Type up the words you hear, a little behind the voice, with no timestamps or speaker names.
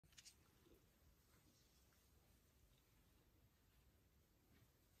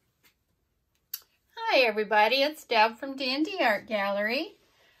Hi everybody, it's Deb from DnDArtGallery.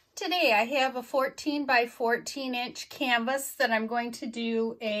 Today I have a 14 by 14 inch canvas that I'm going to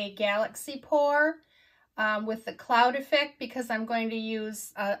do a galaxy pour with the cloud effect because I'm going to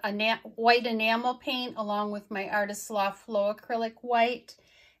use a white enamel paint along with my Artist Loft Floetrol white,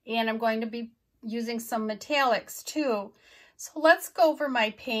 and I'm going to be using some metallics too. So let's go over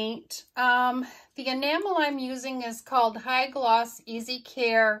my paint. The enamel I'm using is called High Gloss Easy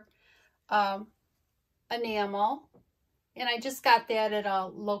Care enamel, and I just got that at a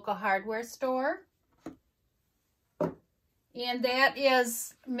local hardware store, and that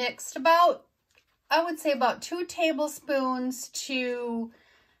is mixed about, I would say about 2 tablespoons to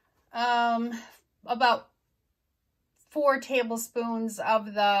about 4 tablespoons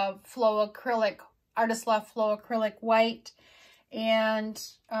of the Floetrol Artist Loft Floetrol white, and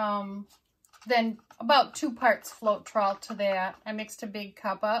then about 2 parts Floetrol to that. I mixed a big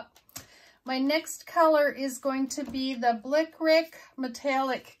cup up. My next color is going to be the Blickrylic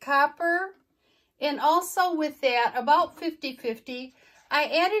Metallic Copper. And also with that, about 50-50, I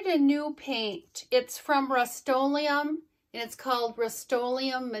added a new paint. It's from Rustoleum, and it's called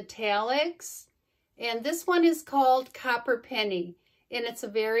Rustoleum Metallics. And this one is called Copper Penny, and it's a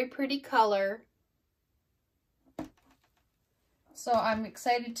very pretty color. So I'm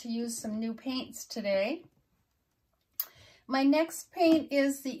excited to use some new paints today. My next paint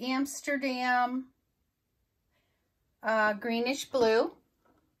is the Amsterdam greenish blue.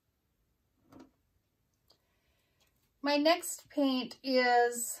 My next paint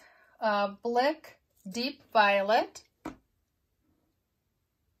is Blick deep violet.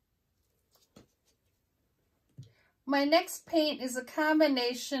 My next paint is a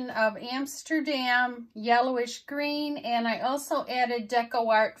combination of Amsterdam yellowish green, and I also added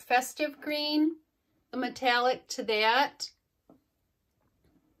DecoArt festive green, a metallic to that,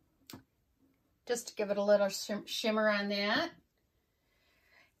 just to give it a little shimmer on that.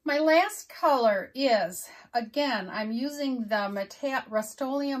 My last color is, again, I'm using the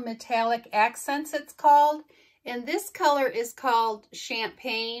Rustoleum Metallic Accents, it's called, and this color is called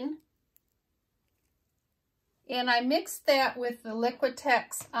Champagne. And I mixed that with the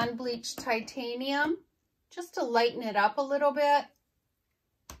Liquitex unbleached titanium just to lighten it up a little bit.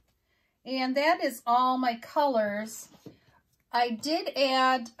 And that is all my colors. I did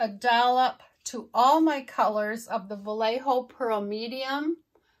add a dollop to all my colors of the Vallejo Pearl Medium.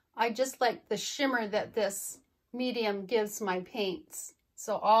 I just like the shimmer that this medium gives my paints.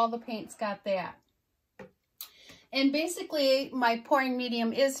 So all the paints got that. And basically my pouring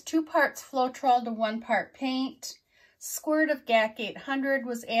medium is 2 parts Floetrol to 1 part paint. Squirt of GAC 800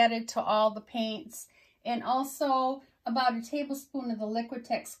 was added to all the paints, and also about a tablespoon of the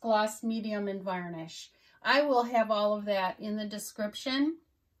Liquitex Gloss Medium and Varnish. I will have all of that in the description.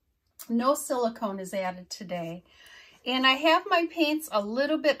 No silicone is added today. And I have my paints a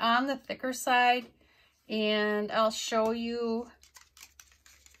little bit on the thicker side, and I'll show you.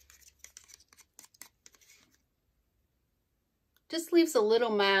 Just leaves a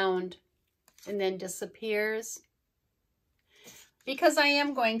little mound and then disappears. Because I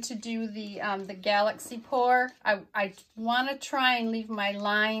am going to do the Galaxy Pour, I want to try and leave my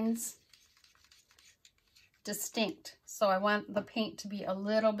lines distinct. So I want the paint to be a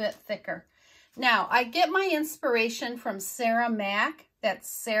little bit thicker. Now, I get my inspiration from Sarah Mack. That's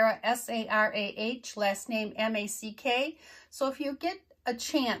Sarah, S-A-R-A-H, last name M-A-C-K. So if you get a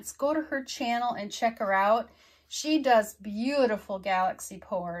chance, go to her channel and check her out. She does beautiful galaxy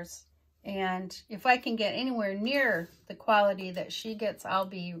pours. And if I can get anywhere near the quality that she gets, I'll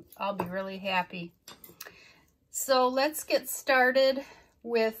be really happy. So let's get started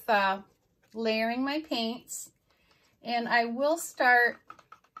with layering my paints. And I will start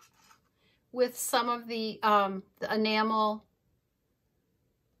with some of the enamel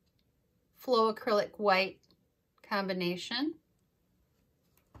Floetrol white combination.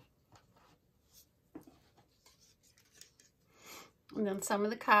 And then some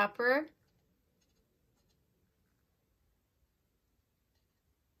of the copper.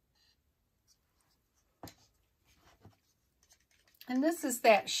 And this is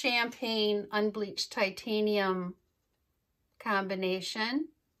that champagne unbleached titanium combination.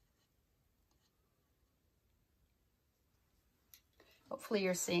 Hopefully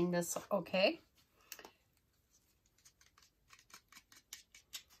you're seeing this okay.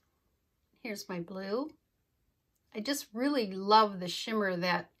 Here's my blue. I just really love the shimmer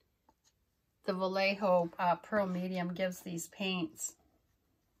that the Vallejo Pearl Medium gives these paints.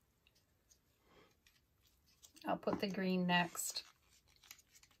 I'll put the green next.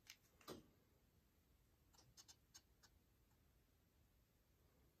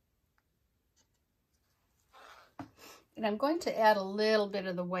 And I'm going to add a little bit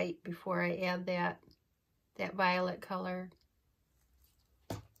of the white before I add that violet color.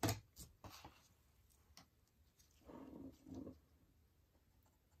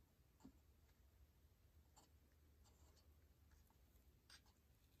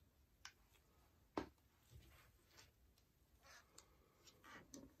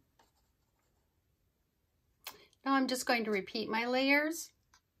 Now I'm just going to repeat my layers.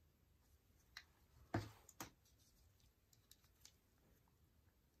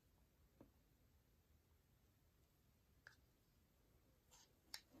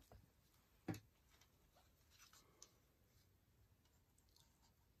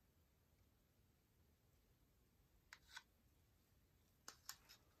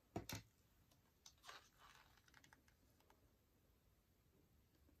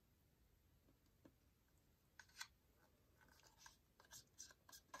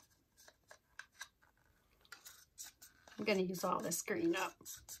 I'm going to use all this green up.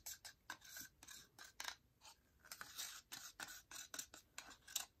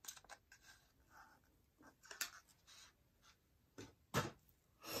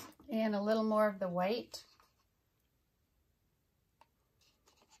 And a little more of the white.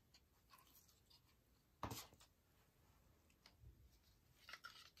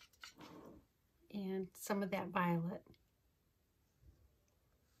 And some of that violet.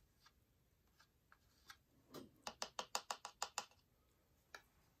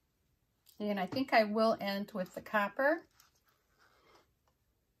 And I think I will end with the copper.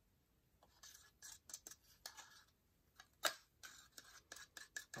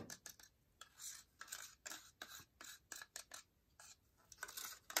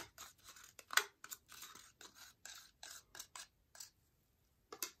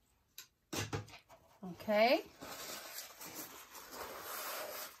 Okay.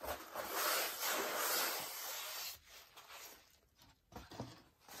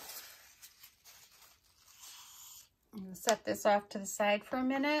 I'm going to set this off to the side for a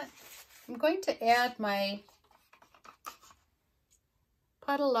minute. I'm going to add my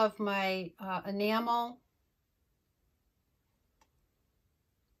puddle of my enamel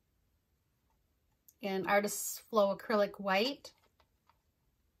and Artist's Flow Acrylic White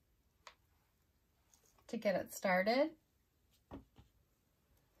to get it started.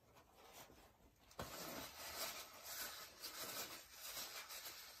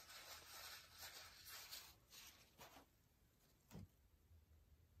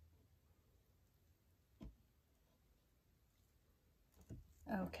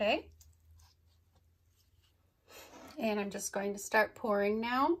 Okay. And I'm just going to start pouring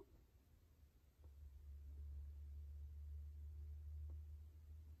now.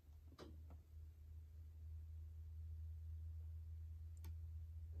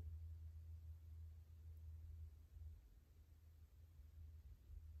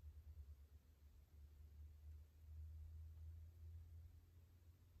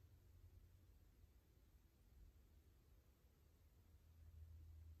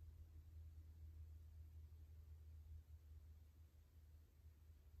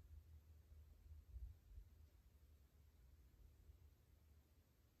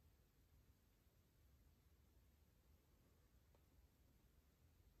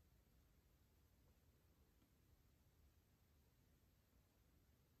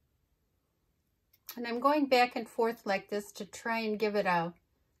 And I'm going back and forth like this to try and give it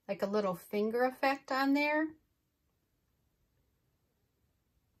like a little finger effect on there.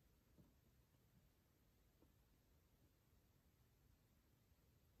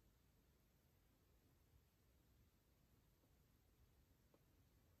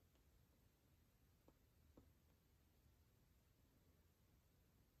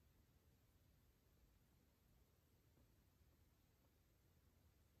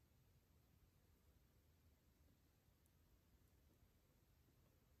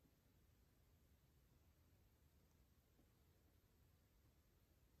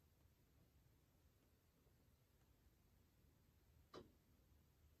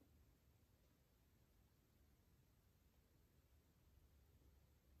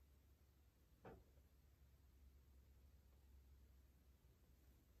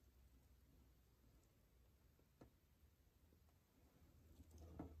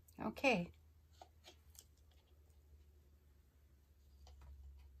 Okay.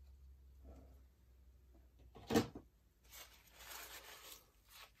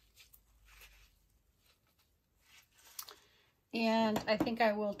 And I think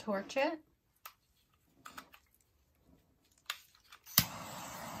I will torch it.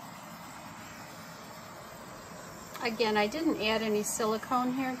 Again, I didn't add any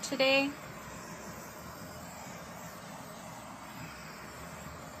silicone here today.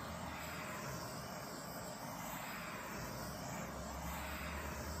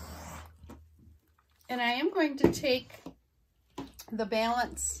 And I am going to take the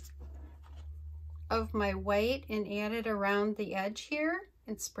balance of my white and add it around the edge here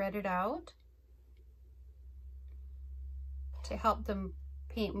and spread it out to help the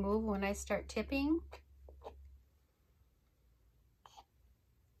paint move when I start tipping.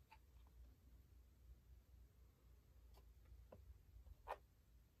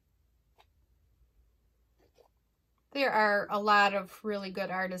 There are a lot of really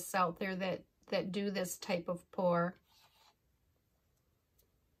good artists out there that do this type of pour.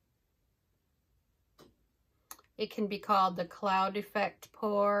 It can be called the cloud effect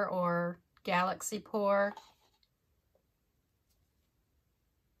pour or galaxy pour.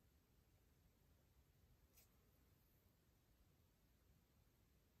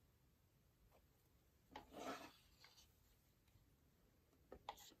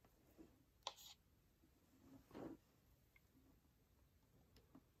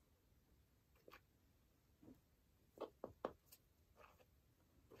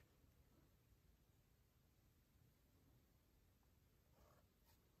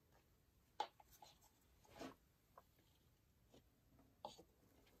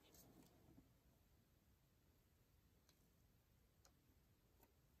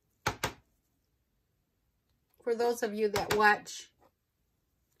 For those of you that watch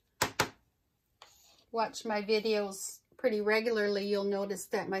my videos pretty regularly, you'll notice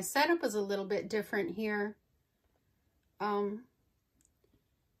that my setup is a little bit different here. I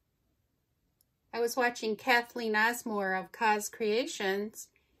was watching Kathleen Osmore of Cause Creations,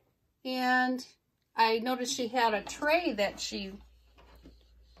 and I noticed she had a tray that she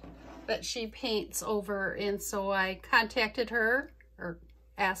paints over, and so I contacted her, or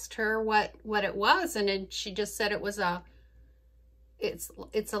asked her what it was, and then she just said it was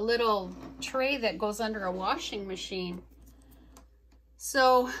it's a little tray that goes under a washing machine.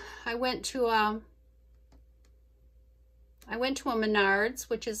 So I went to a Menards,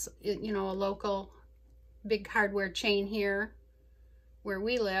 which is, you know, a local big hardware chain here where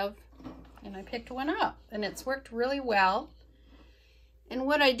we live, and I picked one up, and it's worked really well. And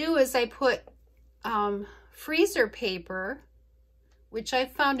what I do is I put freezer paper, which I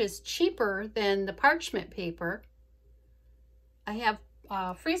found is cheaper than the parchment paper. I have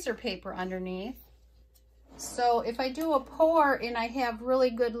freezer paper underneath. So if I do a pour and I have really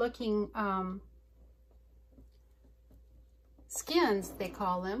good looking skins, they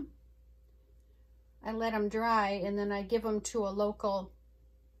call them, I let them dry, and then I give them to a local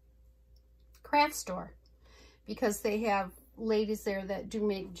craft store because they have ladies there that do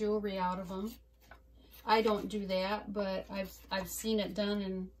make jewelry out of them. I don't do that, but I've seen it done,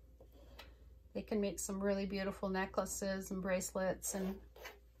 and they can make some really beautiful necklaces and bracelets and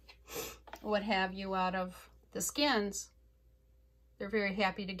what have you out of the skins. They're very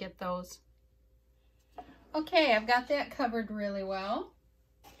happy to get those. Okay, I've got that covered really well.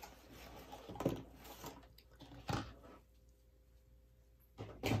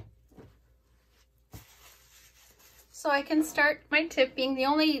 So I can start my tipping. The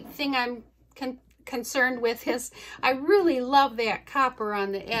only thing I'm concerned with is I really love that copper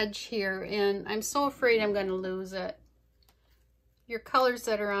on the edge here, and I'm so afraid I'm going to lose it. Your colors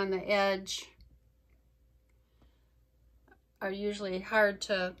that are on the edge are usually hard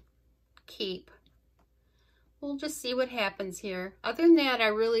to keep. We'll just see what happens here. Other than that, I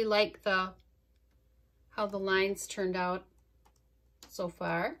really like how the lines turned out so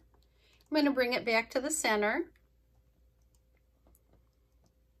far. I'm going to bring it back to the center.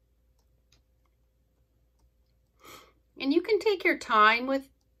 And you can take your time with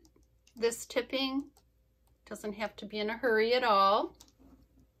this tipping. Doesn't have to be in a hurry at all.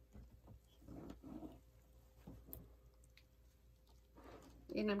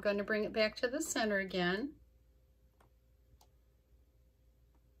 And I'm going to bring it back to the center again.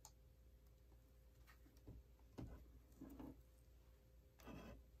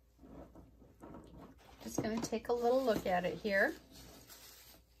 Just going to take a little look at it here.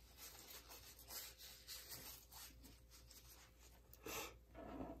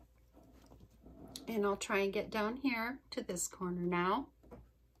 And I'll try and get down here to this corner now.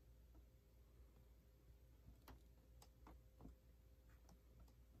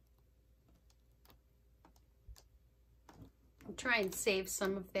 I'll try and save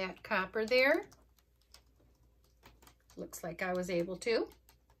some of that copper there. Looks like I was able to.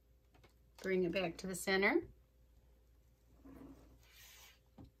 Bring it back to the center.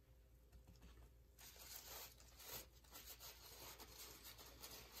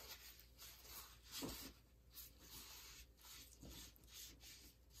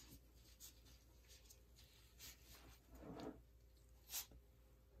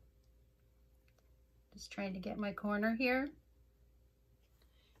 Just trying to get my corner here.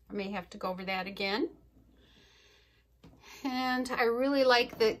 I may have to go over that again. And I really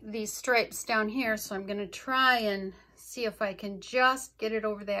like these stripes down here, so I'm going to try and see if I can just get it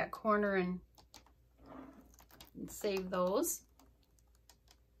over that corner and save those.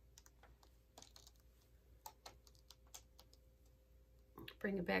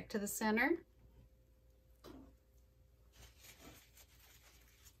 Bring it back to the center.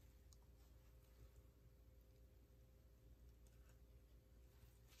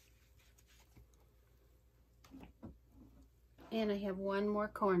 And I have one more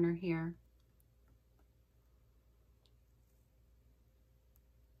corner here.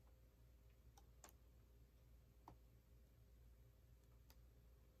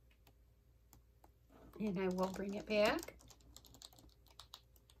 And I will bring it back.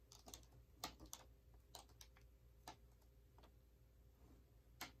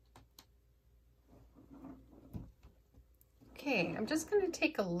 Okay, I'm just going to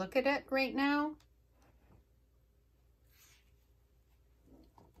take a look at it right now.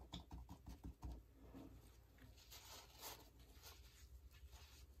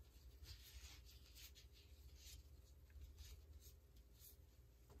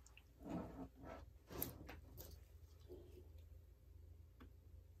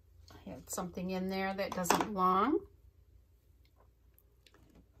 Something in there that doesn't belong.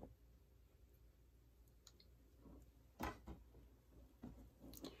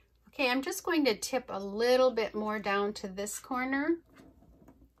 Okay, I'm just going to tip a little bit more down to this corner.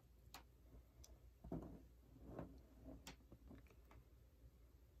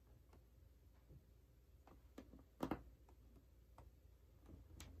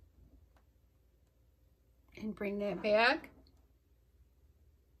 And bring that back.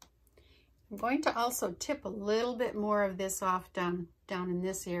 I'm going to also tip a little bit more of this off down in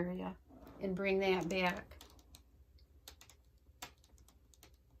this area and bring that back.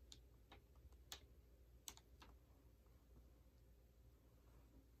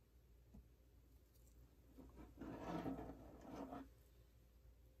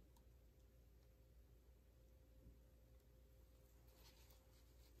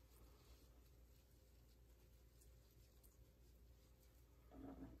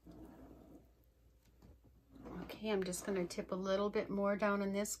 Okay, I'm just going to tip a little bit more down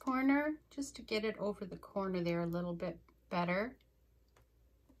in this corner just to get it over the corner there a little bit better.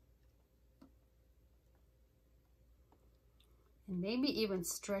 And maybe even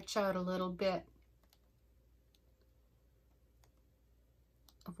stretch out a little bit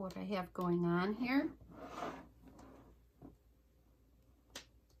of what I have going on here.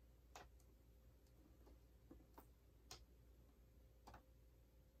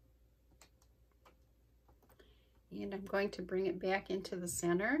 And I'm going to bring it back into the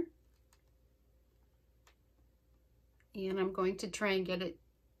center. And I'm going to try and get it,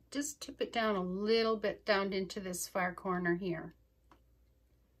 just tip it down a little bit down into this far corner here.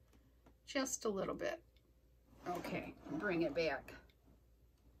 Just a little bit. Okay, bring it back.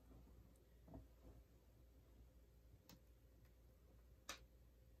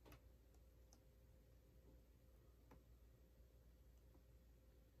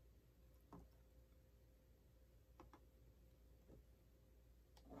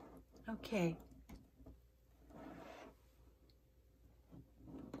 Okay.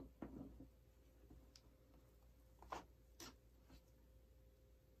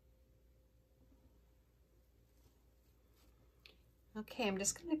 Okay, I'm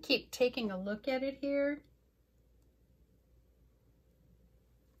just going to keep taking a look at it here.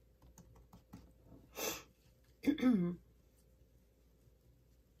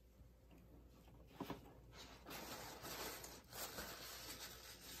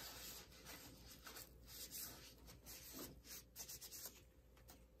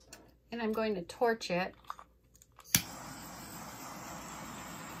 And I'm going to torch it.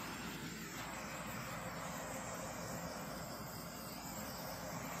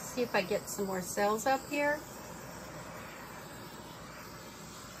 See if I get some more cells up here.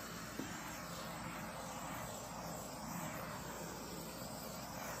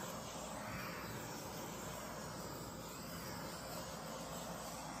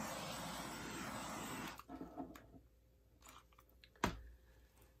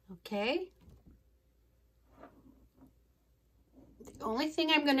 Okay. The only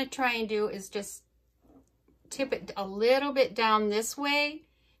thing I'm going to try and do is just tip it a little bit down this way,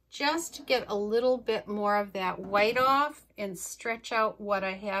 just to get a little bit more of that white off and stretch out what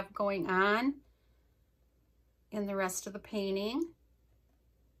I have going on in the rest of the painting.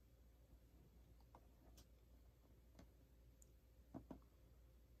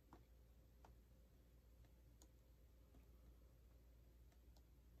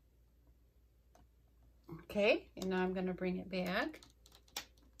 Okay, and now I'm going to bring it back.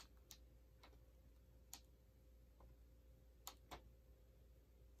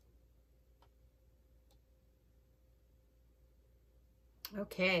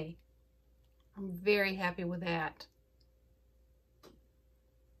 Okay, I'm very happy with that.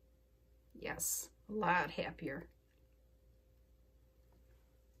 Yes, a lot happier.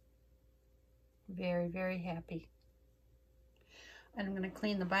 Very, very happy. And I'm going to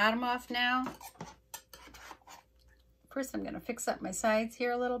clean the bottom off now. First, I'm going to fix up my sides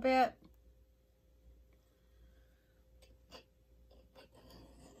here a little bit.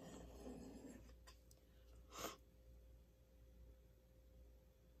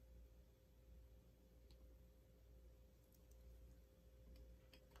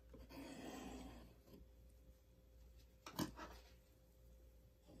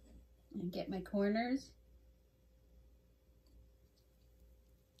 And get my corners.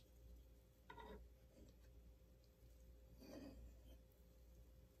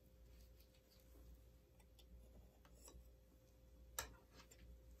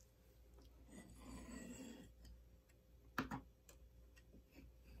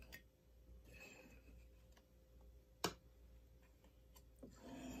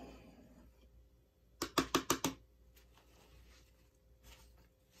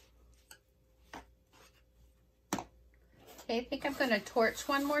 Okay, I think I'm going to torch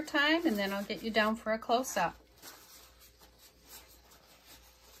one more time and then I'll get you down for a close-up.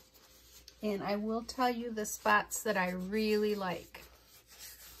 And I will tell you the spots that I really like.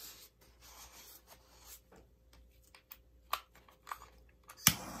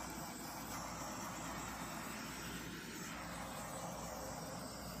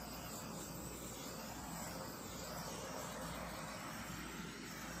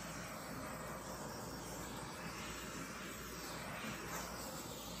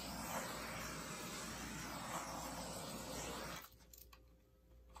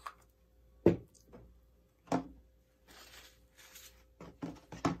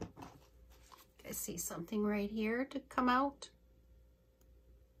 I see something right here to come out.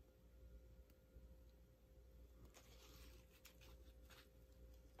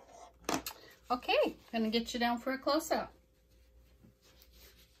 Okay, gonna get you down for a close-up.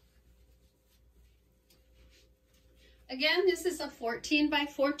 Again, this is a 14 by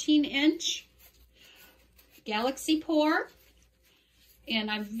 14 inch Galaxy Pour, and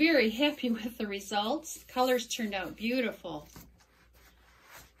I'm very happy with the results. Colors turned out beautiful.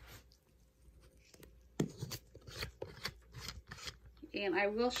 And I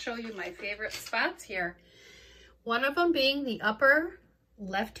will show you my favorite spots here. One of them being the upper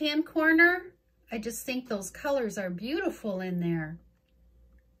left-hand corner. I just think those colors are beautiful in there.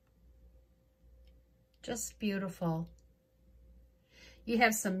 Just beautiful. You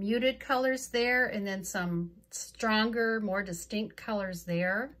have some muted colors there and then some stronger, more distinct colors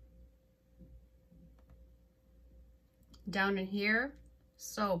there. Down in here,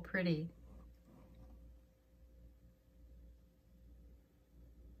 so pretty.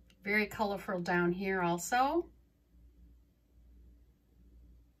 Very colorful down here also.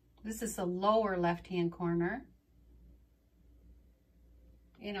 This is the lower left-hand corner.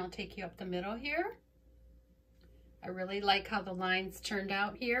 And I'll take you up the middle here. I really like how the lines turned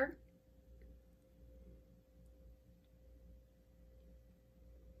out here.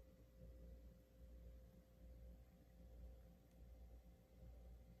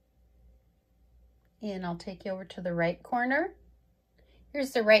 And I'll take you over to the right corner.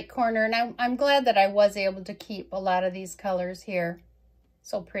 Here's the right corner, and I'm glad that I was able to keep a lot of these colors here.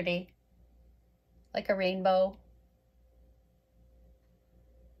 So pretty, like a rainbow.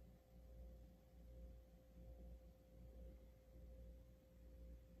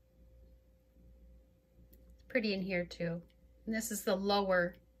 It's pretty in here too. And this is the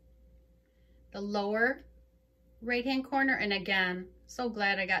lower right-hand corner, and again, so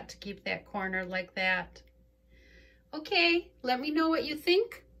glad I got to keep that corner like that. Okay, let me know what you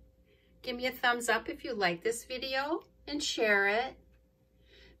think. Give me a thumbs up if you like this video and share it.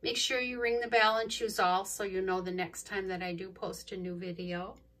 Make sure you ring the bell and choose all so you know the next time that I do post a new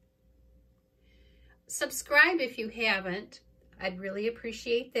video. Subscribe if you haven't. I'd really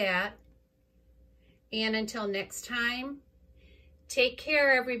appreciate that. And until next time, take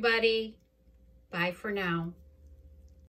care everybody. Bye for now.